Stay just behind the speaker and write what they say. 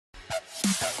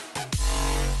Hey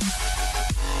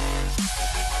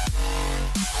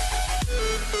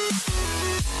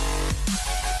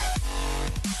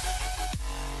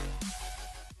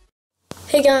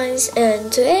guys,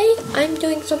 and today I'm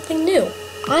doing something new.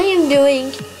 I am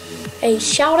doing a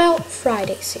Shout Out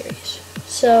Friday series.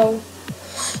 So,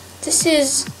 this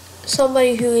is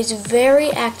somebody who is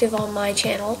very active on my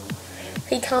channel.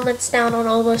 He comments down on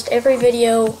almost every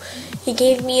video. He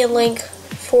gave me a link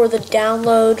for the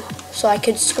download so I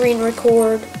could screen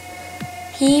record.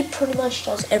 He pretty much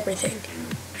does everything.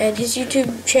 And his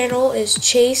YouTube channel is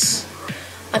Chase,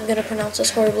 I'm gonna pronounce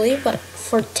this horribly, but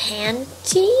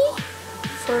Ferranti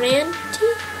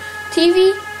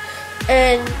TV,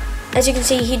 and as you can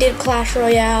see, he did Clash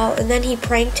Royale, and then he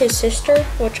pranked his sister,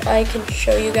 which I can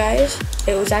show you guys.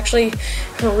 It was actually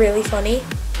really funny,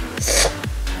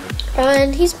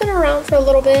 and he's been around for a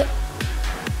little bit.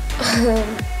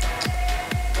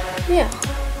 Yeah,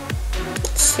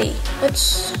 let's see.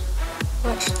 Let's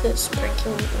watch this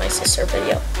pranking my sister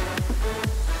video.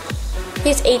 He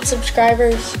has 8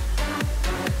 subscribers.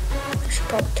 I should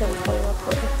probably turn the volume up a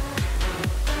little.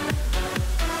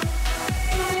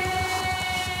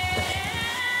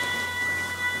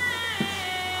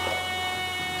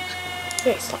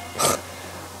 Okay, stop.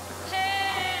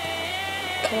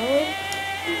 Come on.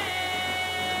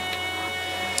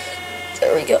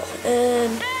 There we go.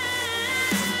 And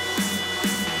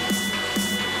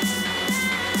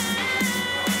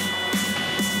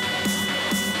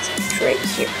it's right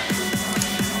here.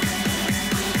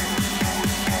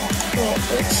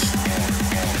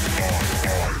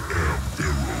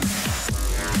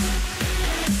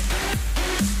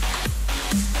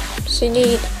 So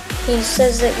he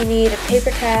says that you need a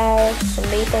paper towel, some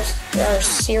maple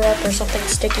syrup or something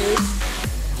sticky,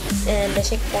 and I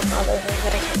think one other thing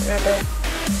that I can't remember.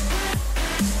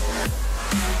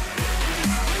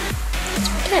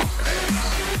 Okay.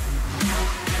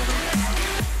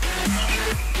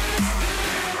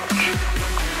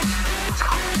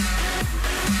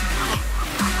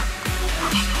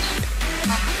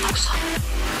 Next time,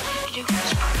 what you do is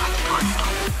put it on the door and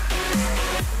don't.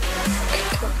 Okay,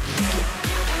 come on.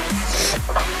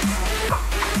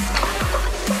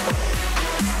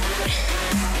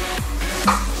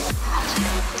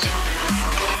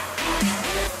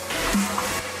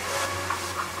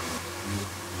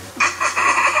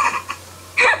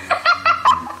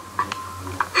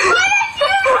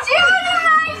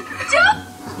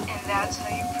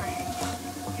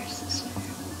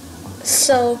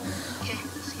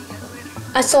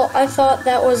 So I thought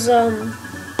that was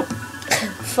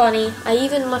funny. I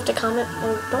even left a comment. I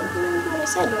don't remember what I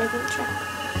said, but I didn't check.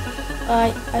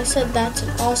 I said that's an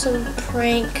awesome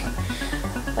prank.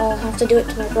 I'll have to do it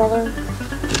to my brother.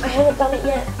 I haven't done it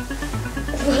yet.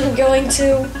 I'm going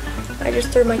to. I just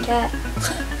threw my cat.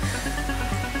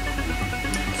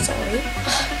 Sorry.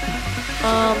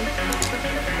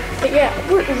 But yeah,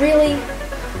 we're really.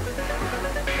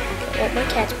 Well, my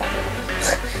cat's back.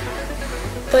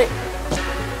 But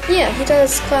yeah, he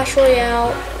does Clash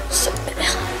Royale,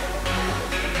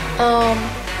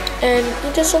 and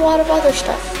he does a lot of other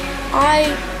stuff.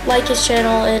 I like his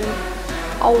channel, and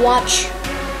I'll watch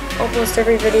almost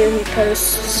every video he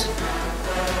posts.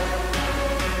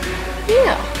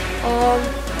 Yeah,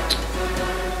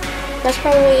 that's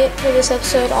probably it for this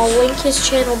episode. I'll link his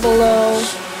channel below.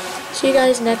 See you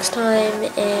guys next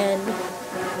time, and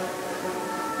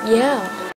yeah.